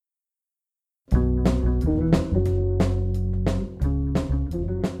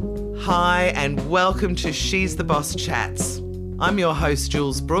Hi, and welcome to She's the Boss Chats. I'm your host,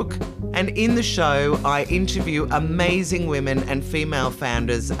 Jules Brooke, and in the show, I interview amazing women and female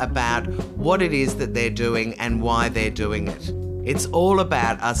founders about what it is that they're doing and why they're doing it. It's all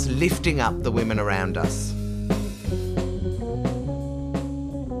about us lifting up the women around us.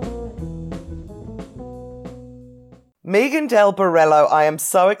 Megan Del Borrello, I am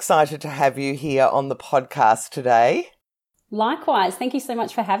so excited to have you here on the podcast today. Likewise. Thank you so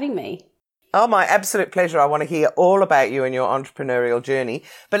much for having me. Oh, my absolute pleasure. I want to hear all about you and your entrepreneurial journey.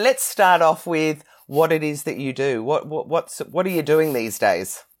 But let's start off with what it is that you do. What are you doing these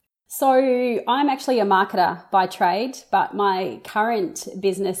days? So I'm actually a marketer by trade, but my current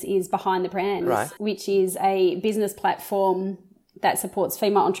business is Behind the Brands, right, which is a business platform that supports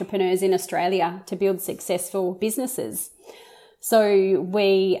female entrepreneurs in Australia to build successful businesses. So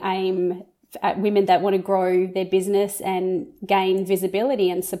we aim at women that want to grow their business and gain visibility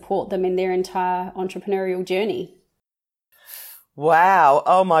and support them in their entire entrepreneurial journey. Wow.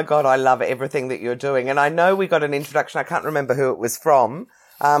 Oh my God. I love everything that you're doing. And I know we got an introduction. I can't remember who it was from.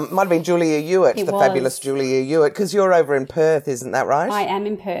 Might have been Julia Hewitt, fabulous Julia Hewitt, because you're over in Perth, isn't that right? I am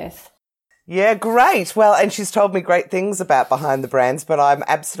in Perth. Yeah, great. Well, and she's told me great things about Behind the Brands, but I'm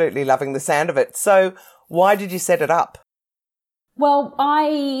absolutely loving the sound of it. So why did you set it up? Well,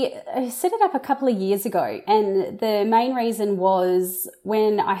 I set it up a couple of years ago, and the main reason was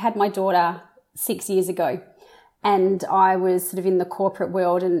when I had my daughter 6 years ago, and I was sort of in the corporate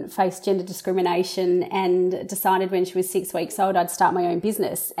world and faced gender discrimination, and decided when she was 6 weeks old I'd start my own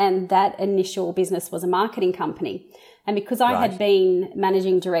business, and that initial business was a marketing company. And because I had been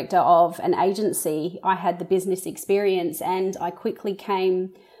managing director of an agency, I had the business experience, and I quickly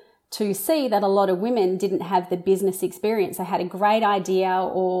came to see that a lot of women didn't have the business experience. They had a great idea,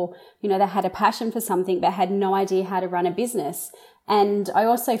 or, they had a passion for something, but had no idea how to run a business. And I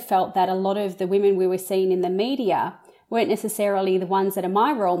also felt that a lot of the women we were seeing in the media weren't necessarily the ones that are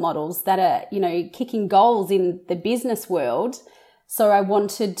my role models, that are, kicking goals in the business world. So I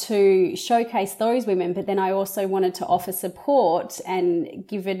wanted to showcase those women, but then I also wanted to offer support and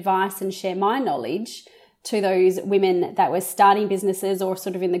give advice and share my knowledge to those women that were starting businesses or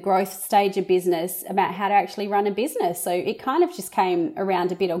sort of in the growth stage of business about how to actually run a business. So it kind of just came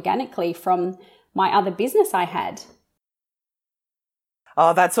around a bit organically from my other business I had.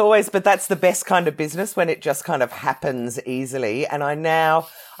 Oh, but that's the best kind of business, when it just kind of happens easily. And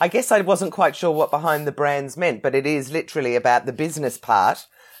I guess I wasn't quite sure what Behind the Brands meant, but it is literally about the business part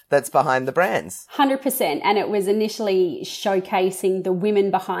that's behind the brands. 100%. And it was initially showcasing the women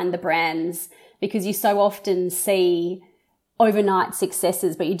behind the brands, because you so often see overnight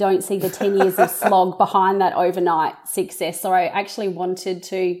successes, but you don't see the 10 years of slog behind that overnight success. So I actually wanted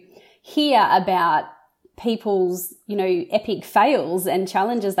to hear about people's, epic fails and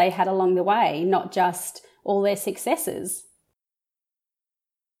challenges they had along the way, not just all their successes.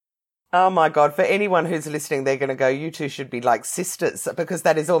 Oh my God, for anyone who's listening, they're going to go, you two should be like sisters, because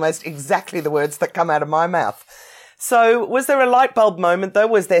that is almost exactly the words that come out of my mouth. So was there a light bulb moment though?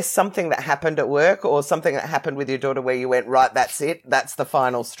 Was there something that happened at work or something that happened with your daughter where you went, right, that's it, that's the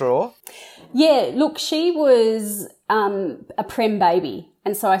final straw? Yeah, look, she was a prem baby.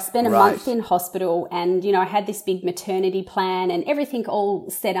 And so I spent a month in hospital, and, I had this big maternity plan and everything all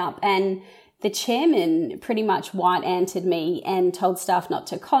set up, and the chairman pretty much white-anted me and told staff not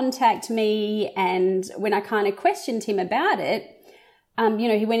to contact me. And when I kind of questioned him about it,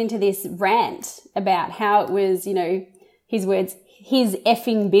 he went into this rant about how it was, his words, his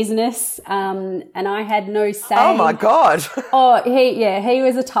effing business. And I had no say. Oh my God. He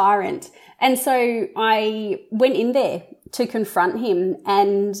was a tyrant. And so I went in there to confront him,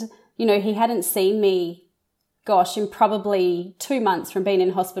 and, he hadn't seen me, in probably 2 months from being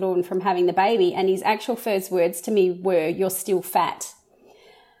in hospital and from having the baby. And his actual first words to me were, "You're still fat."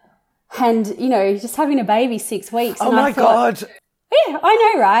 And, just having a baby 6 weeks. Oh my God. Yeah,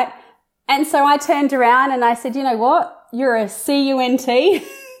 I know, right? And so I turned around and I said, "You know what? You're a CUNT."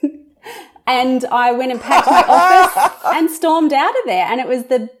 And I went and packed my office and stormed out of there. And it was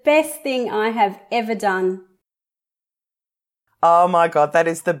the best thing I have ever done. Oh my God, that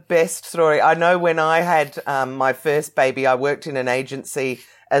is the best story. I know when I had my first baby, I worked in an agency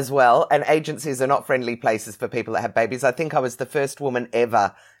as well. And agencies are not friendly places for people that have babies. I think I was the first woman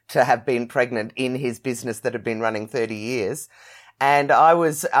ever to have been pregnant in his business that had been running 30 years. And I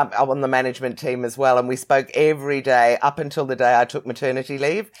was on the management team as well, and we spoke every day up until the day I took maternity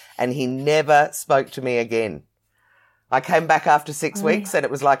leave, and he never spoke to me again. I came back after 6 weeks and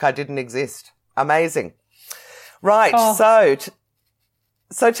it was like I didn't exist. Amazing. Right,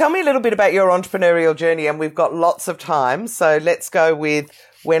 So tell me a little bit about your entrepreneurial journey, and we've got lots of time. So let's go with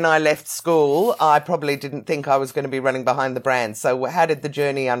when I left school, I probably didn't think I was going to be running behind the brand. So how did the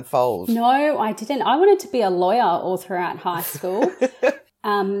journey unfold? No, I didn't. I wanted to be a lawyer all throughout high school.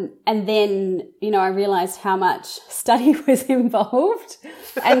 And then, I realized how much study was involved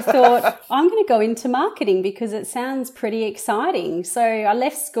and thought, I'm going to go into marketing because it sounds pretty exciting. So I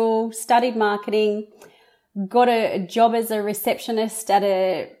left school, studied marketing, got a job as a receptionist at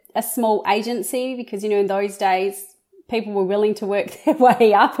a small agency because, in those days, people were willing to work their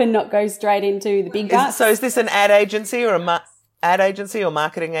way up and not go straight into the big bucks. So is this an ad agency or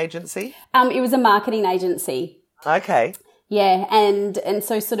marketing agency? It was a marketing agency. Okay. Yeah, and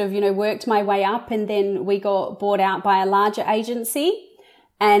so sort of, worked my way up, and then we got bought out by a larger agency,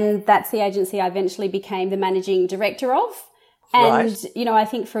 and that's the agency I eventually became the managing director of. And, right. I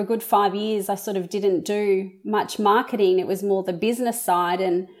think for a good 5 years, I sort of didn't do much marketing. It was more the business side,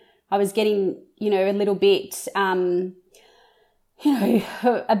 and I was getting, a little bit, a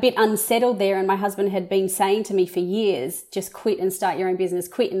bit unsettled there. And my husband had been saying to me for years, just quit and start your own business,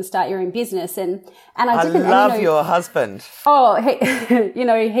 quit and start your own business. And I didn't. I love your husband. Oh,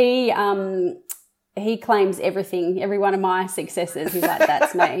 he claims everything, every one of my successes. He's like,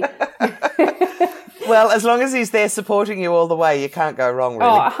 that's me. Well, as long as he's there supporting you all the way, you can't go wrong,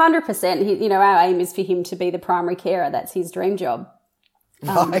 really. Oh, 100%. Our aim is for him to be the primary carer. That's his dream job.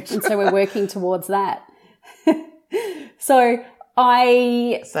 Right. And so we're working towards that. So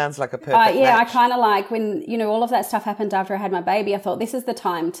sounds like a perfect match. I kind of like when, all of that stuff happened after I had my baby, I thought this is the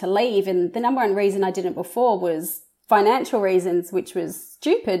time to leave. And the number one reason I didn't before was financial reasons, which was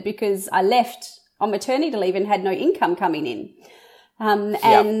stupid because I left on maternity leave and had no income coming in.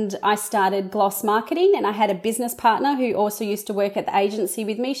 And I started Gloss Marketing, and I had a business partner who also used to work at the agency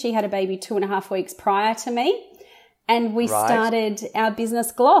with me. She had a baby 2.5 weeks prior to me, and we started our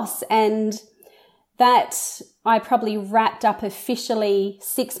business Gloss, and that I probably wrapped up officially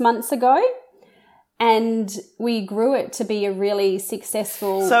 6 months ago, and we grew it to be a really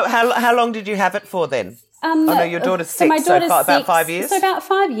successful. So how long did you have it for then? Your daughter's 6, my daughter's about 5 years? So about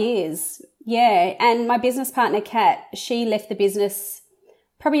 5 years, yeah. And my business partner, Kat, she left the business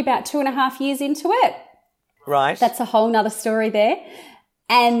probably about 2.5 years into it. Right. That's a whole nother story there.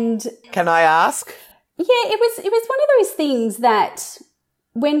 And can I ask? Yeah, it was one of those things that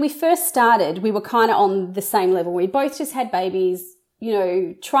when we first started, we were kind of on the same level. We both just had babies,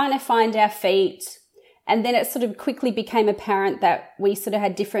 trying to find our feet. And then it sort of quickly became apparent that we sort of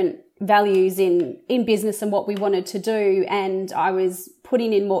had different values in business and what we wanted to do. And I was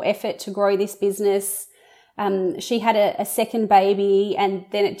putting in more effort to grow this business. She had a second baby, and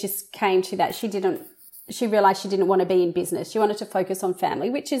then it just came to that. She realized she didn't want to be in business. She wanted to focus on family,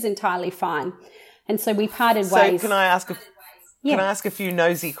 which is entirely fine. And so we parted ways. So can I ask a few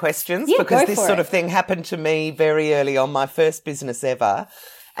nosy questions? Yeah, because go this for sort it. of thing happened to me very early on, my first business ever.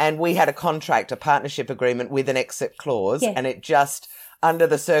 And we had a partnership agreement with an exit clause. Yeah. And it just, under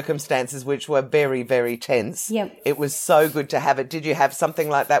the circumstances, which were very, very tense, it was so good to have it. Did you have something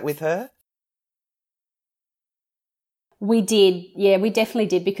like that with her? We did. Yeah, we definitely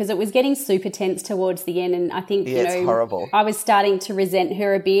did, because it was getting super tense towards the end. And I think, it's horrible. I was starting to resent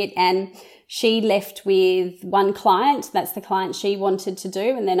her a bit, and she left with one client. That's the client she wanted to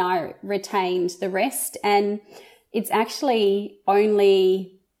do. And then I retained the rest. And it's actually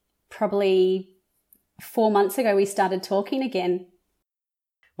only probably 4 months ago we started talking again.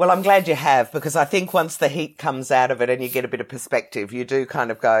 Well, I'm glad you have, because I think once the heat comes out of it and you get a bit of perspective, you do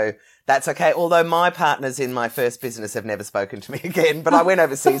kind of go, that's okay. Although my partners in my first business have never spoken to me again, but I went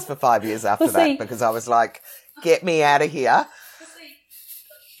overseas for 5 years after that because I was like, get me out of here.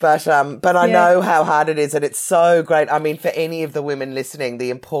 But I know how hard it is, and it's so great. I mean, for any of the women listening,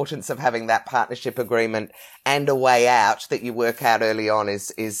 the importance of having that partnership agreement and a way out that you work out early on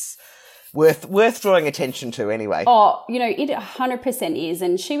is worth drawing attention to anyway. Oh, it 100% is.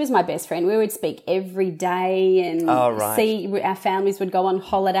 And she was my best friend. We would speak every day and see our families would go on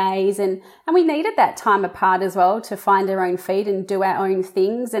holidays, and we needed that time apart as well to find our own feet and do our own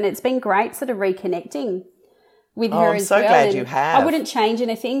things. And it's been great sort of reconnecting with her as well. I'm so glad you have. I wouldn't change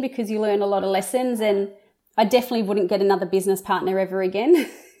anything because you learn a lot of lessons, and I definitely wouldn't get another business partner ever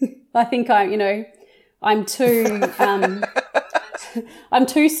again. I think I'm too I'm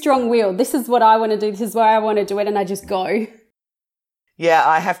too strong-willed. This is what I want to do. This is where I want to do it, and I just go. Yeah,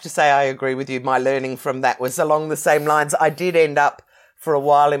 I have to say I agree with you. My learning from that was along the same lines. I did end up for a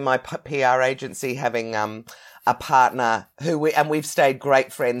while in my PR agency having a partner we've stayed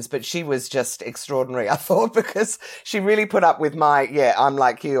great friends, but she was just extraordinary, I thought, because she really put up with I'm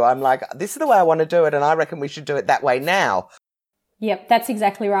like you. I'm like, this is the way I want to do it, and I reckon we should do it that way now. Yep, that's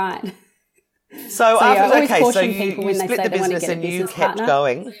exactly right. So I after, always so caution people when you they split say the they want to business get a and you business kept partner.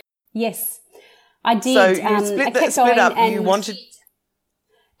 going. Yes, I did. So you I split kept split going up. and You wanted.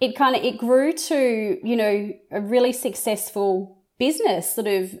 it grew to, you know, a really successful business, sort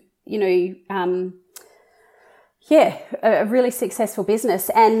of, you know, a really successful business.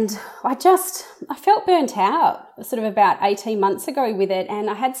 And I felt burnt out sort of about 18 months ago with it. And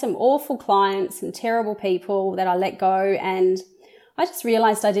I had some awful clients and terrible people that I let go. And I just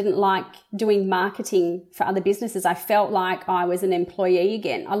realized I didn't like doing marketing for other businesses. I felt like I was an employee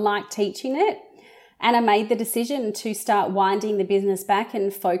again. I liked teaching it. And I made the decision to start winding the business back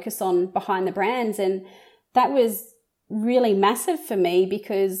and focus on behind the brands. And that was really massive for me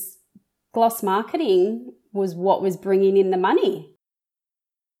because gloss marketing was what was bringing in the money.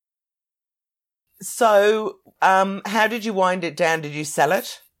 So, how did you wind it down? Did you sell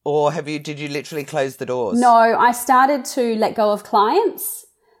it, or did you literally close the doors? No, I started to let go of clients,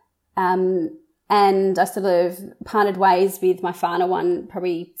 and I sort of parted ways with my final one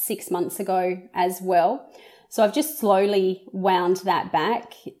probably 6 months ago as well. So I've just slowly wound that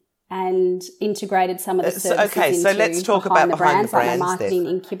back and integrated some of the services okay, so let's talk about behind the brands, like my marketing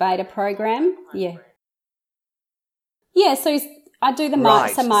incubator program. Yeah, so I do some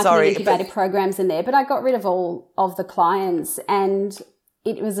marketing incubator programs in there, but I got rid of all of the clients, and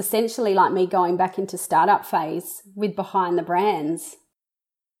it was essentially like me going back into startup phase with behind the brands.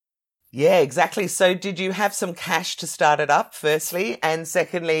 Yeah, exactly. So did you have some cash to start it up, firstly? And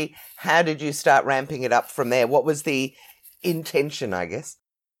secondly, how did you start ramping it up from there? What was the intention, I guess?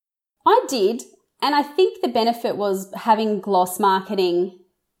 I did, and I think the benefit was having gloss marketing.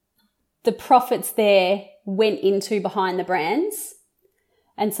 The profits there went into behind the brands,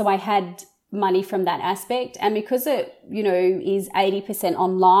 and so I had money from that aspect. And because it, you know, is 80%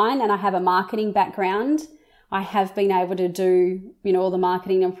 online and I have a marketing background, I have been able to do, you know, all the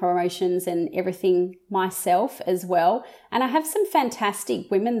marketing and promotions and everything myself as well. And I have some fantastic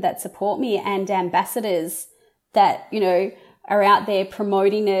women that support me and ambassadors that, you know, are out there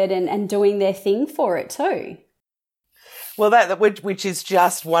promoting it and doing their thing for it too. Well, which is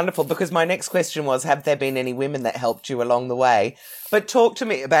just wonderful, because my next question was, have there been any women that helped you along the way? But talk to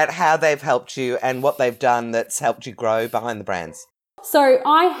me about how they've helped you and what they've done that's helped you grow behind the brands. So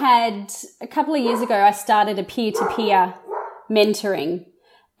I had, a couple of years ago, I started a peer-to-peer mentoring,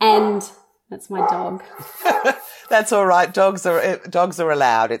 and that's my dog. That's all right. Dogs are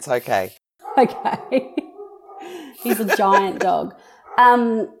allowed. It's okay. Okay. He's a giant dog.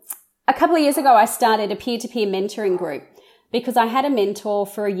 A couple of years ago, I started a peer-to-peer mentoring group because I had a mentor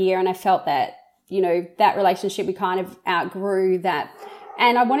for a year and I felt that, you know, that relationship, we kind of outgrew that.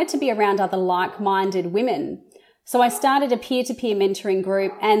 And I wanted to be around other like-minded women. So I started a peer-to-peer mentoring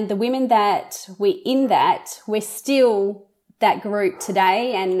group, and the women that we're still that group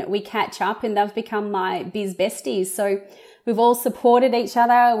today, and we catch up and they've become my biz besties. So we've all supported each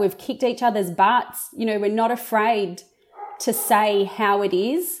other. We've kicked each other's butts. You know, we're not afraid to say how it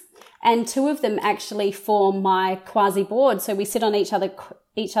is. And two of them actually form my quasi board. So we sit on each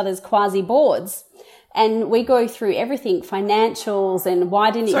other's quasi boards, and we go through everything, financials and why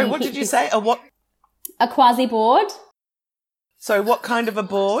didn't Sorry, what did you say? A quasi board. So what kind of a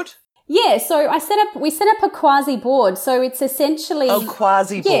board? Yeah, so we set up a quasi board. So it's essentially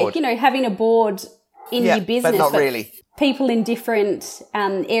quasi board. Yeah, you know, having a board in your business, but not really. People in different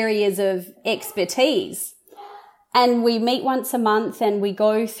areas of expertise. And we meet once a month and we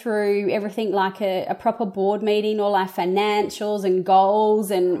go through everything like a proper board meeting, all our financials and goals,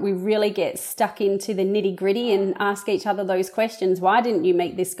 and we really get stuck into the nitty gritty and ask each other those questions. Why didn't you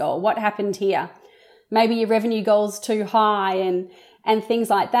meet this goal? What happened here? Maybe your revenue goal's too high and things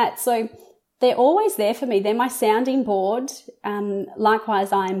like that. So they're always there for me. They're my sounding board.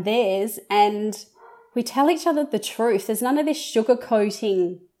 Likewise, I'm theirs. And we tell each other the truth. There's none of this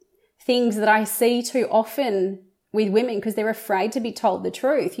sugarcoating things that I see too often with women because they're afraid to be told the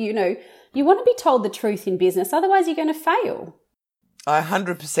truth. You know, you want to be told the truth in business, otherwise you're going to fail. I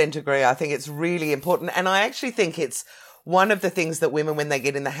 100% agree. I think it's really important. And I actually think it's one of the things that women, when they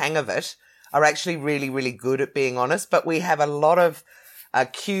get in the hang of it, are actually really, really good at being honest. But we have a lot of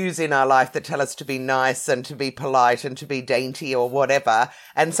cues in our life that tell us to be nice and to be polite and to be dainty or whatever.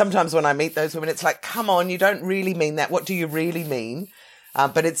 And sometimes when I meet those women, it's like, come on, you don't really mean that. What do you really mean?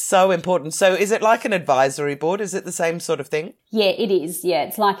 But it's so important. So is it like an advisory board? Is it the same sort of thing? Yeah, it is. Yeah,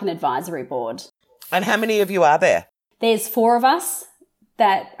 it's like an advisory board. And how many of you are there? There's 4 of us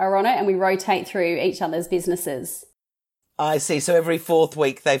that are on it, and we rotate through each other's businesses. I see. So every 4th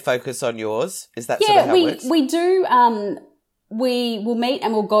week they focus on yours. Is that sort of how it works? We do we will meet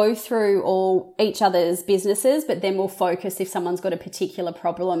and we'll go through all each other's businesses, but then we'll focus if someone's got a particular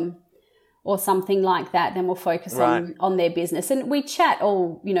problem or something like that, then we'll focus on their business. And we chat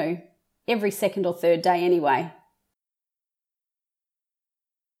all, every second or third day anyway.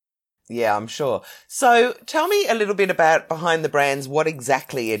 Yeah, I'm sure. So tell me a little bit about Behind the Brands, what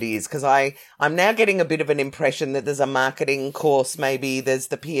exactly it is, because I'm now getting a bit of an impression that there's a marketing course, maybe there's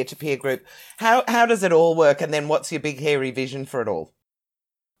the peer-to-peer group. How does it all work? And then what's your big, hairy vision for it all?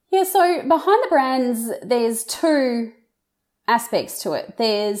 Yeah, so Behind the Brands, there's two aspects to it.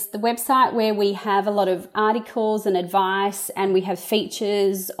 There's the website where we have a lot of articles and advice, and we have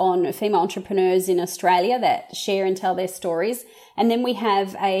features on female entrepreneurs in Australia that share and tell their stories. And then we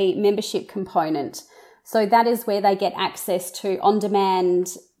have a membership component. So that is where they get access to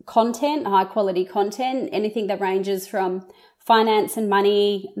on-demand content, high-quality content, anything that ranges from finance and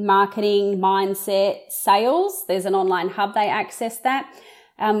money, marketing, mindset, sales. There's an online hub, they access that.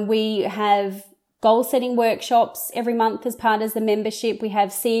 We have goal-setting workshops every month as part of the membership. We have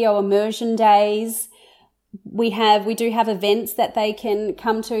CEO immersion days. We do have events that they can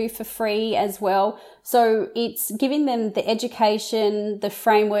come to for free as well. So it's giving them the education, the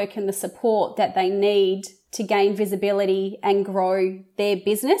framework and the support that they need to gain visibility and grow their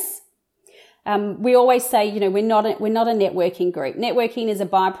business. We always say, we're not a networking group. Networking is a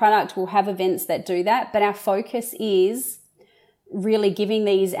byproduct. We'll have events that do that, but our focus is really giving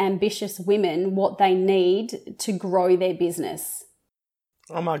these ambitious women what they need to grow their business.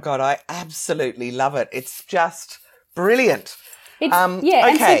 Oh my God, I absolutely love it. It's just brilliant. Okay.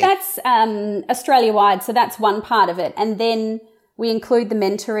 And so that's Australia-wide, so that's one part of it. And then we include the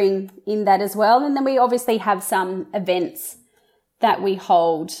mentoring in that as well. And then we obviously have some events that we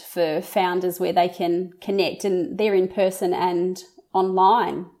hold for founders where they can connect, and they're in person and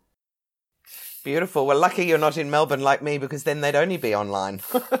online. Beautiful. Well, lucky you're not in Melbourne like me, because then they'd only be online.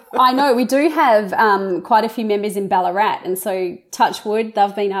 I know. We do have quite a few members in Ballarat, and so touch wood,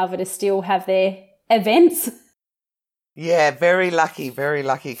 they've been able to still have their events. Yeah, very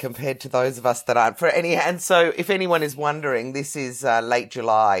lucky compared to those of us that aren't. And so if anyone is wondering, this is late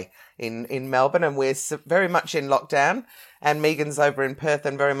July in Melbourne, and we're very much in lockdown. And Megan's over in Perth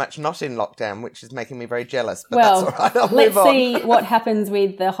and very much not in lockdown, which is making me very jealous. But that's all right. I'll move on. Let's see what happens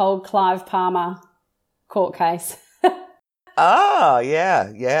with the whole Clive Palmer court case.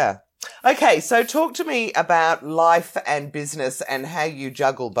 Yeah. Okay, so talk to me about life and business and how you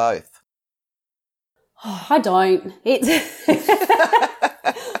juggle both. Oh, I don't.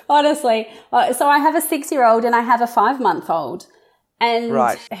 Honestly. So I have a 6-year-old and I have a 5-month-old.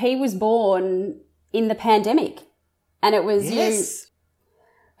 And he was born in the pandemic. And it was,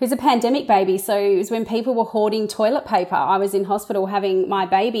 he's a pandemic baby. So it was when people were hoarding toilet paper. I was in hospital having my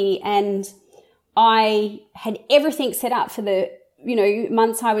baby, and I had everything set up for the,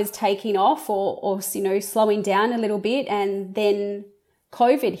 months I was taking off or slowing down a little bit. And then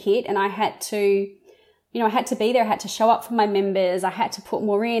COVID hit, and I had to be there. I had to show up for my members. I had to put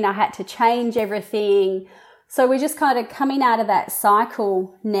more in. I had to change everything. So we're just kind of coming out of that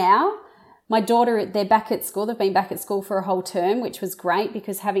cycle now. My daughter, they're back at school. They've been back at school for a whole term, which was great,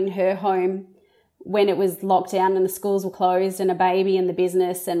 because having her home when it was locked down and the schools were closed and a baby and the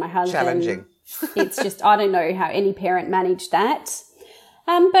business and my husband. Challenging. It's just, I don't know how any parent managed that.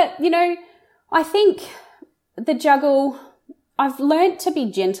 But, I think the juggle, I've learnt to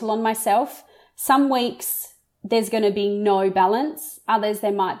be gentle on myself. Some weeks there's going to be no balance. Others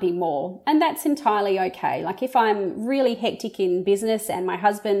there might be more. And that's entirely okay. Like if I'm really hectic in business and my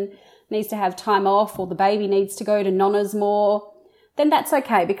husband needs to have time off, or the baby needs to go to Nonna's more, then that's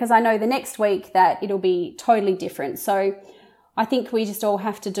okay, because I know the next week that it'll be totally different. So I think we just all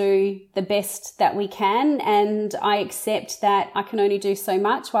have to do the best that we can, and I accept that I can only do so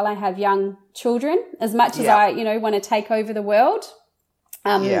much while I have young children, as much as I, want to take over the world.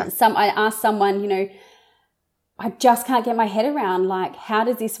 I asked someone, I just can't get my head around, like, how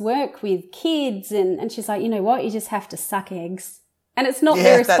does this work with kids? And she's like, you know what, you just have to suck eggs. And it's not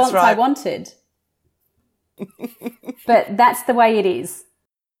the response I wanted. But that's the way it is.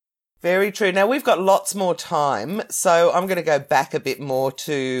 Very true. Now, we've got lots more time, so I'm going to go back a bit more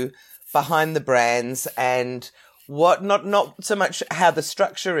to Behind the Brands and what, not so much how the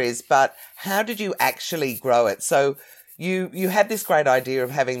structure is, but how did you actually grow it? So you had this great idea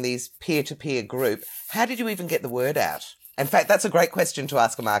of having these peer-to-peer group. How did you even get the word out? In fact, that's a great question to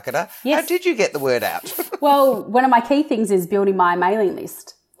ask a marketer. Yes. How did you get the word out? Well, one of my key things is building my mailing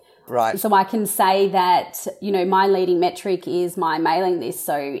list. Right. So I can say that, my leading metric is my mailing list.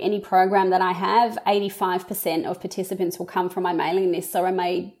 So any program that I have, 85% of participants will come from my mailing list. So I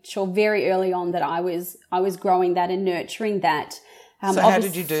made sure very early on that I was growing that and nurturing that. So how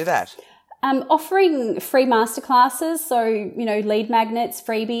did you do that? Offering free masterclasses. So, lead magnets,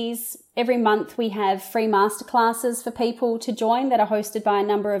 freebies. Every month we have free masterclasses for people to join that are hosted by a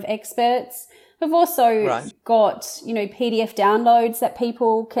number of experts. We've also got, PDF downloads that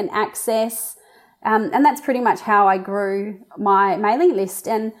people can access. And that's pretty much how I grew my mailing list.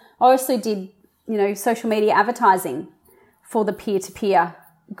 And I also did, social media advertising for the peer-to-peer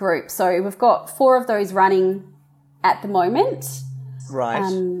group. So we've got 4 of those running at the moment.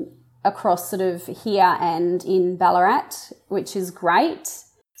 Right. Across sort of here and in Ballarat, which is great.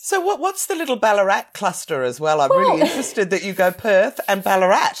 So what's the little Ballarat cluster as well? I'm really interested that you go Perth and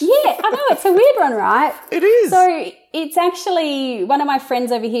Ballarat. Yeah, I know. It's a weird one, right? It is. So it's actually one of my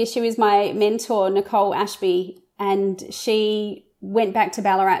friends over here. She was my mentor, Nicole Ashby, and she went back to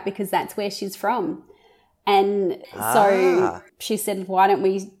Ballarat because that's where she's from. And so she said, why don't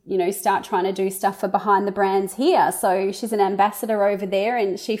we, start trying to do stuff for Behind the Brands here? So she's an ambassador over there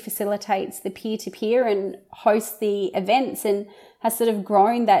and she facilitates the peer-to-peer and hosts the events and has sort of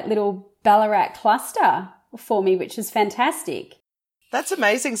grown that little Ballarat cluster for me, which is fantastic. That's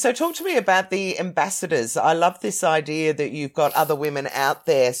amazing. So talk to me about the ambassadors. I love this idea that you've got other women out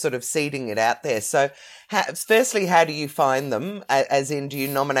there sort of seeding it out there. So firstly, how do you find them? As in, do you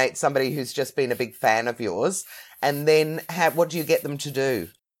nominate somebody who's just been a big fan of yours? And then what do you get them to do?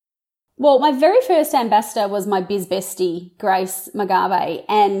 Well, my very first ambassador was my biz bestie, Grace Mugabe,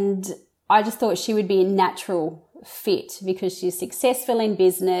 and I just thought she would be a natural fit because she's successful in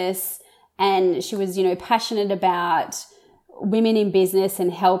business and she was, passionate about women in business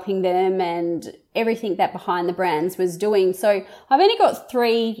and helping them and everything that Behind the Brands was doing. So I've only got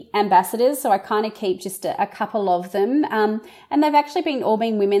 3 ambassadors, so I kind of keep just a couple of them. And they've actually all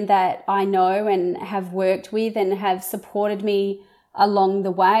been women that I know and have worked with and have supported me along the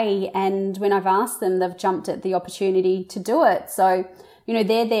way. And when I've asked them, they've jumped at the opportunity to do it. So,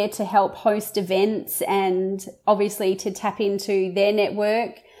 they're there to help host events and obviously to tap into their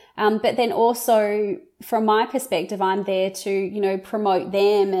network. But then also from my perspective, I'm there to, promote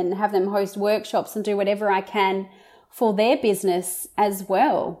them and have them host workshops and do whatever I can for their business as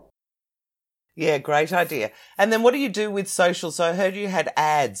well. Yeah, great idea. And then what do you do with social? So I heard you had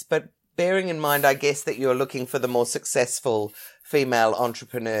ads, but bearing in mind, I guess, that you're looking for the more successful female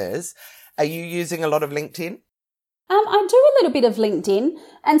entrepreneurs, are you using a lot of LinkedIn? I do a little bit of LinkedIn,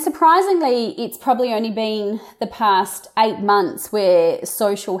 and surprisingly, it's probably only been the past 8 months where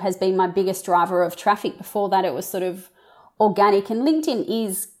social has been my biggest driver of traffic. Before that, it was sort of organic, and LinkedIn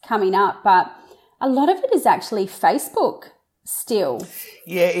is coming up, but a lot of it is actually Facebook still.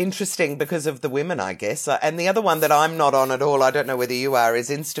 Yeah, interesting because of the women, I guess. And the other one that I'm not on at all, I don't know whether you are, is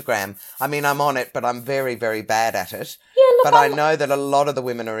Instagram. I mean, I'm on it, but I'm very, very bad at it. Yeah, look, but I know that a lot of the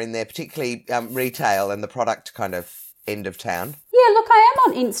women are in there, particularly retail and the product kind of end of town. Yeah, look, I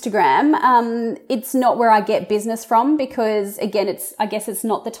am on Instagram. It's not where I get business from because, again, I guess it's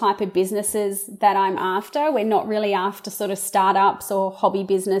not the type of businesses that I'm after. We're not really after sort of startups or hobby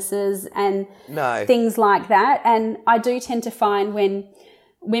businesses and things like that. And I do tend to find when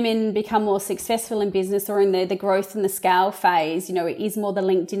women become more successful in business or in the growth and the scale phase, it is more the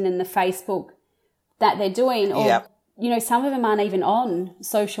LinkedIn and the Facebook that they're doing. Or, some of them aren't even on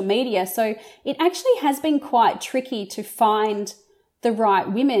social media. So it actually has been quite tricky to find the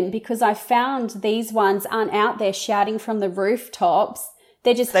right women because I found these ones aren't out there shouting from the rooftops.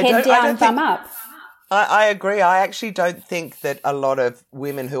 They're just head down, bum up. I agree. I actually don't think that a lot of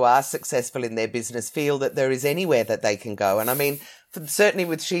women who are successful in their business feel that there is anywhere that they can go. And I mean, certainly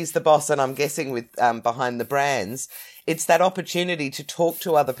with She's the Boss, and I'm guessing with Behind the Brands, it's that opportunity to talk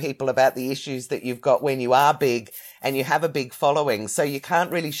to other people about the issues that you've got when you are big and you have a big following. So you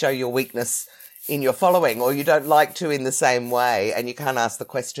can't really show your weakness in your following, or you don't like to in the same way, and you can't ask the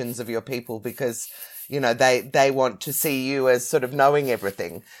questions of your people because they want to see you as sort of knowing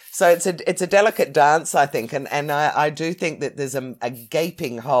everything. So it's a delicate dance, I think, and I do think that there's a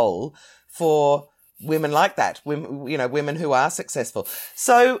gaping hole for women like that, women who are successful.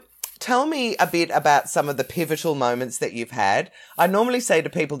 So tell me a bit about some of the pivotal moments that you've had. I normally say to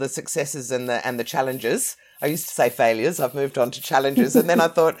people the successes and the challenges. I used to say failures. I've moved on to challenges. And then I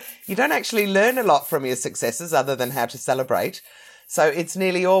thought you don't actually learn a lot from your successes other than how to celebrate. So it's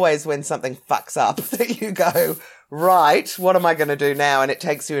nearly always when something fucks up that you go, right, what am I going to do now? And it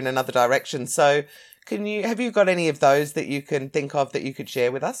takes you in another direction. So have you got any of those that you can think of that you could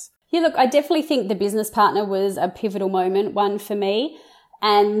share with us? Yeah, look, I definitely think the business partner was a pivotal moment, one for me.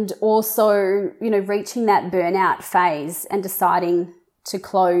 and also, reaching that burnout phase and deciding to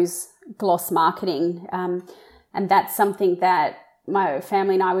close gloss marketing. And that's something that my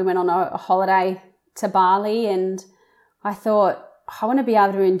family and we went on a holiday to Bali, and I thought, I want to be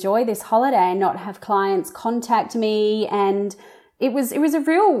able to enjoy this holiday and not have clients contact me. And it was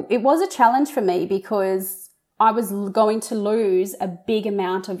a challenge for me because I was going to lose a big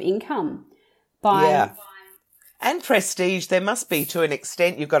amount of income and prestige. There must be, to an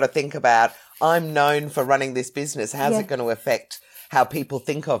extent, you've got to think about, I'm known for running this business. How's it going to affect how people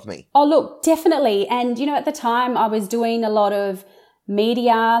think of me? Oh, look, definitely. And, at the time I was doing a lot of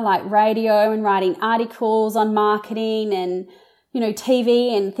media like radio and writing articles on marketing and,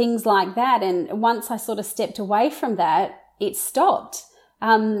 TV and things like that. And once I sort of stepped away from that, it stopped.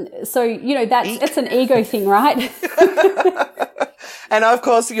 It's an ego thing, right? And of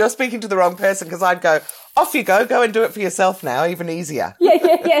course, you're speaking to the wrong person, because I'd go, off you go and do it for yourself now, even easier.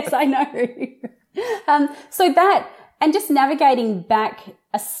 Yes, I know. And just navigating back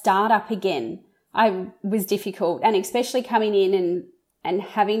a startup again, was difficult, and especially coming in and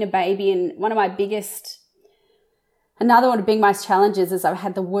having a baby. And another one of the most challenges is I've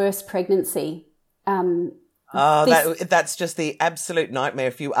had the worst pregnancy. That's just the absolute nightmare.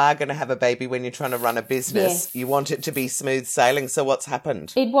 If you are going to have a baby when you're trying to run a business, you want it to be smooth sailing. So what's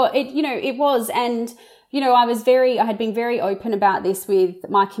happened? It was. And, I had been very open about this with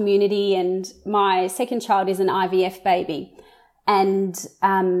my community, and my second child is an IVF baby, and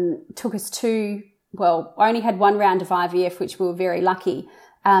took us I only had one round of IVF, which we were very lucky.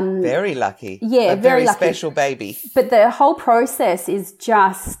 Very lucky. Yeah, very lucky. Special baby. But the whole process is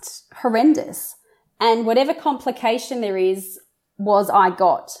just horrendous. And whatever complication there I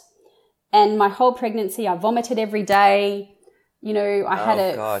got. And my whole pregnancy, I vomited every day. I had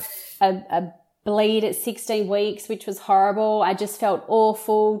a bleed at 16 weeks, which was horrible. I just felt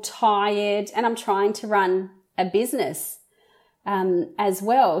awful, tired, and I'm trying to run a business as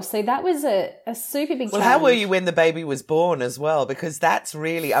well. So that was a super big challenge. Well, how were you when the baby was born as well? Because that's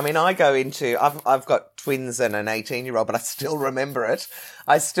really, I've got twins and an 18-year-old, but I still remember it.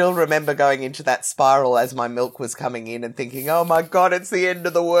 I still remember going into that spiral as my milk was coming in and thinking, oh my God, it's the end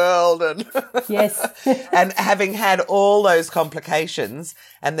of the world. And yes. And having had all those complications,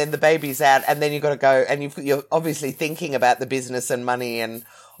 and then the baby's out, and then you've got to go, and you're obviously thinking about the business and money and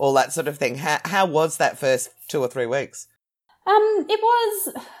all that sort of thing. How was that first 2 or 3 weeks? It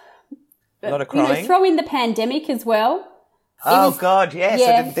was a lot of crying. Throw in the pandemic as well. God, yes,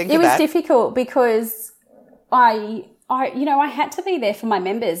 I didn't think of that. It was difficult because I had to be there for my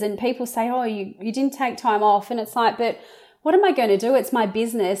members, and people say, oh, you didn't take time off. And it's like, but what am I going to do? It's my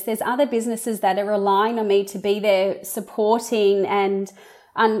business. There's other businesses that are relying on me to be there supporting. And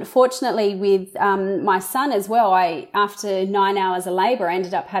unfortunately with my son as well, after 9 hours of labour,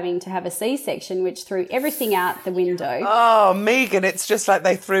 ended up having to have a C-section, which threw everything out the window. Oh, Megan, it's just like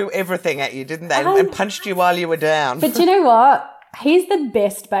they threw everything at you, didn't they? And punched you while you were down. But you know what? He's the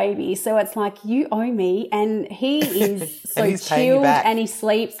best baby. So it's like, you owe me. And he is so chilled, and he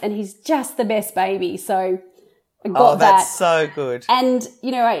sleeps, and he's just the best baby. So I got that. That's so good. And,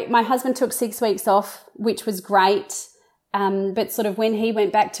 my husband took 6 weeks off, which was great. But sort of when he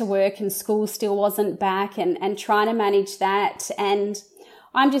went back to work and school still wasn't back, and trying to manage that. And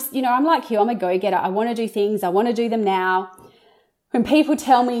I'm just, I'm like you, I'm a go-getter. I want to do things. I want to do them now. When people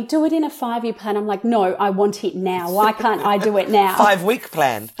tell me, do it in a 5-year plan, I'm like, no, I want it now. Why can't I do it now? 5-week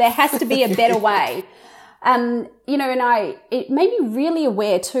plan. There has to be a better way. It made me really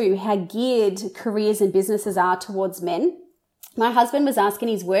aware too how geared careers and businesses are towards men. My husband was asking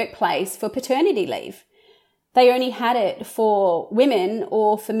his workplace for paternity leave. They only had it for women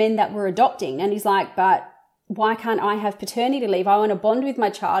or for men that were adopting. And he's like, but why can't I have paternity leave? I want to bond with my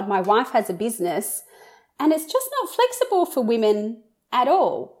child. My wife has a business, and it's just not flexible for women at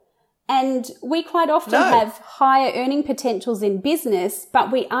all. And we quite often have higher earning potentials in business,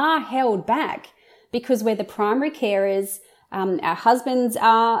 but we are held back because we're the primary carers. Our husbands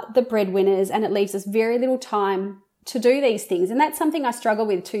are the breadwinners, and it leaves us very little time to do these things. And that's something I struggle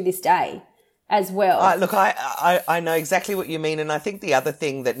with to this day as well. Look, I know exactly what you mean. And I think the other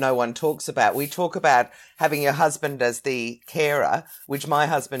thing that no one talks about, we talk about having your husband as the carer, which my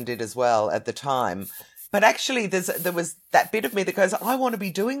husband did as well at the time. But actually there was that bit of me that goes, I want to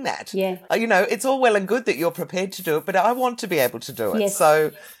be doing that. Yeah. It's all well and good that you're prepared to do it, but I want to be able to do it. Yes.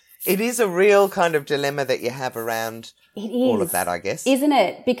 So it is a real kind of dilemma that you have around all of that, I guess. Isn't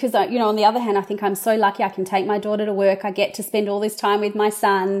it? Because, on the other hand, I think I'm so lucky I can take my daughter to work. I get to spend all this time with my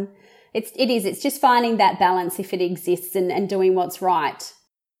son. It's just finding that balance if it exists and doing what's right.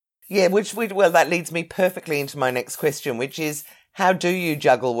 Yeah, that leads me perfectly into my next question, which is, how do you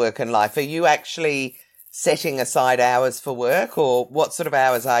juggle work and life? Are you actually setting aside hours for work, or what sort of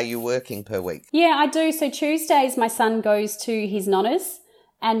hours are you working per week? Yeah, I do. So Tuesdays, my son goes to his nonnas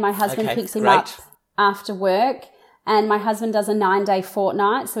and my husband picks him up after work. And my husband does a 9-day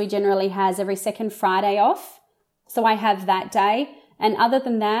fortnight. So he generally has every second Friday off. So I have that day. And other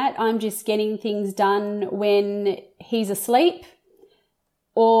than that, I'm just getting things done when he's asleep,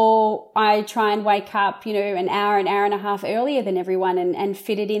 or I try and wake up, an hour and a half earlier than everyone and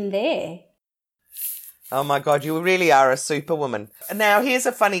fit it in there. Oh my God, you really are a superwoman. Now, here's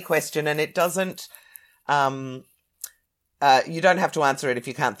a funny question, and it doesn't, you don't have to answer it if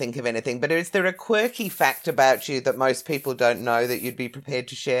you can't think of anything, but is there a quirky fact about you that most people don't know that you'd be prepared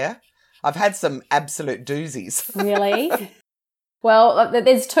to share? I've had some absolute doozies. Really? Well,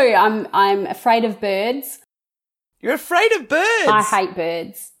 there's two. I'm afraid of birds. You're afraid of birds? I hate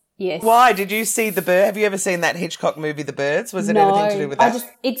birds. Yes. Why? Did you see The Bird? Have you ever seen that Hitchcock movie, The Birds? Was it anything to do with that?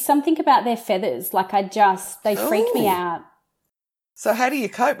 It's something about their feathers. They freak me out. So how do you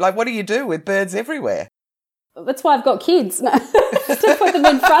cope? What do you do with birds everywhere? That's why I've got kids. To put them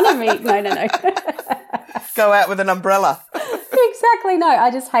in front of me. No. Go out with an umbrella. Exactly. No,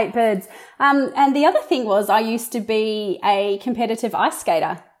 I just hate birds. And the other thing was I used to be a competitive ice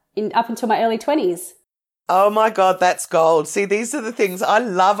skater up until my early 20s. Oh my God, that's gold. See, these are the things I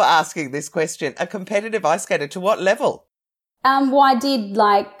love asking this question. A competitive ice skater, to what level? Well, I did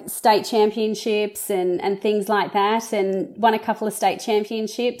state championships and things like that, and won a couple of state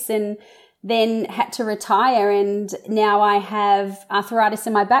championships, and then had to retire, and now I have arthritis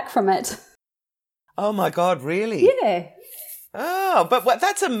in my back from it. Oh my God, really? Yeah. Oh, but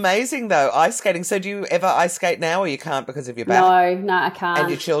that's amazing though, ice skating. So do you ever ice skate now, or you can't because of your back? No, I can't. And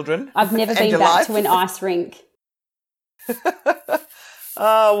your children? I've never been back to an ice rink.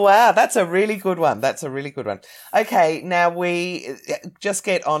 Oh, wow. That's a really good one. Okay, now we just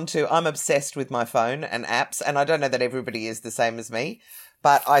get on to, I'm obsessed with my phone and apps, and I don't know that everybody is the same as me,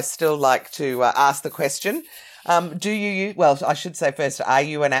 but I still like to ask the question. I should say first, are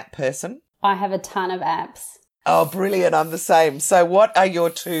you an app person? I have a ton of apps. Oh, brilliant. I'm the same. So what are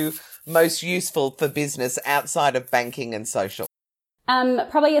your two most useful for business outside of banking and social?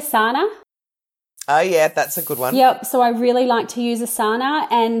 Probably Asana. Oh, yeah, that's a good one. Yep. So I really like to use Asana.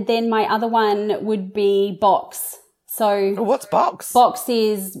 And then my other one would be Box. So what's Box? Box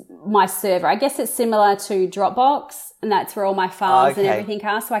is my server. I guess it's similar to Dropbox, and that's where all my files and everything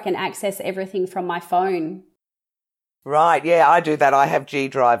are. So I can access everything from my phone. Right, yeah, I do that. I have G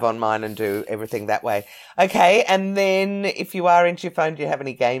Drive on mine and do everything that way. Okay, and then if you are into your phone, do you have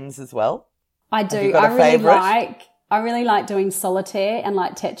any games as well? I do. Have you got a favourite? I really like doing solitaire and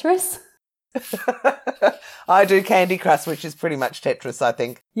Tetris. I do Candy Crush, which is pretty much Tetris, I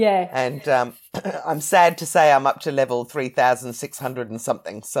think. Yeah. And I'm sad to say I'm up to level 3,600 and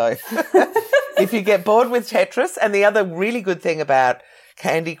something. So if you get bored with Tetris, and the other really good thing about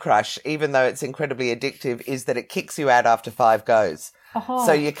Candy Crush, even though it's incredibly addictive, is that it kicks you out after 5 goes. Uh-huh.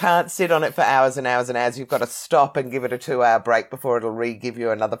 So you can't sit on it for hours and hours and hours. You've got to stop and give it a 2-hour break before it'll give you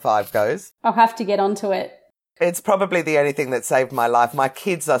another 5 goes. I'll have to get onto it. It's probably the only thing that saved my life. My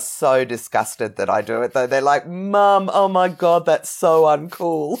kids are so disgusted that I do it, though. They're like, Mum, oh my God, that's so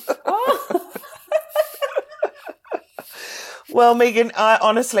uncool. Oh. Well, Megan,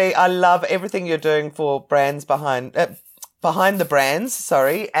 I love everything you're doing for brands behind the brands,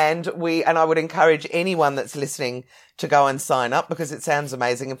 and I would encourage anyone that's listening to go and sign up, because it sounds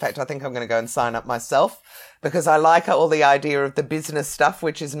amazing. In fact, I think I'm going to go and sign up myself, because I like all the idea of the business stuff,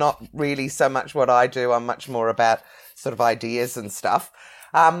 which is not really so much what I do. I'm much more about sort of ideas and stuff.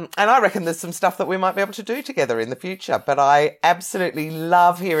 And I reckon there's some stuff that we might be able to do together in the future. But I absolutely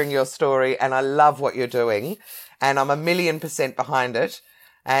love hearing your story, and I love what you're doing, and I'm 1,000,000% behind it.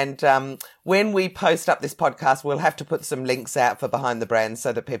 And when we post up this podcast, we'll have to put some links out for Behind the Brands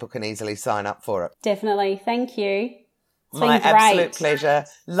so that people can easily sign up for it. Definitely. Thank you. It's My been great. absolute pleasure.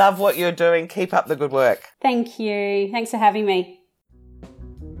 Love what you're doing. Keep up the good work. Thank you. Thanks for having me.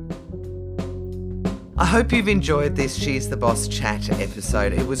 I hope you've enjoyed this She's the Boss chat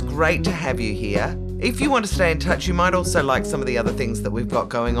episode. It was great to have you here. If you want to stay in touch, you might also like some of the other things that we've got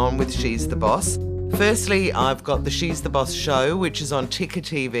going on with She's the Boss. Firstly, I've got the She's the Boss show, which is on Ticker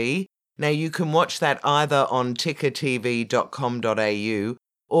TV. Now, you can watch that either on tickertv.com.au,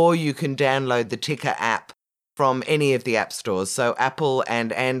 or you can download the Ticker app from any of the app stores. So Apple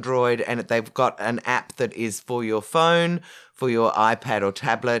and Android, and they've got an app that is for your phone, for your iPad or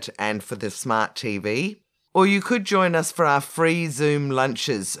tablet, and for the smart TV. Or you could join us for our free Zoom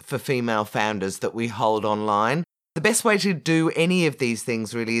lunches for female founders that we hold online. The best way to do any of these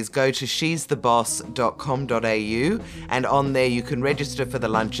things really is go to she'stheboss.com.au, and on there you can register for the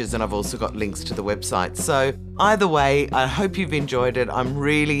lunches, and I've also got links to the website. So either way, I hope you've enjoyed it. I'm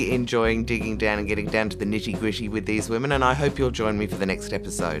really enjoying digging down and getting down to the nitty-gritty with these women, and I hope you'll join me for the next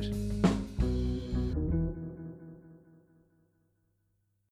episode.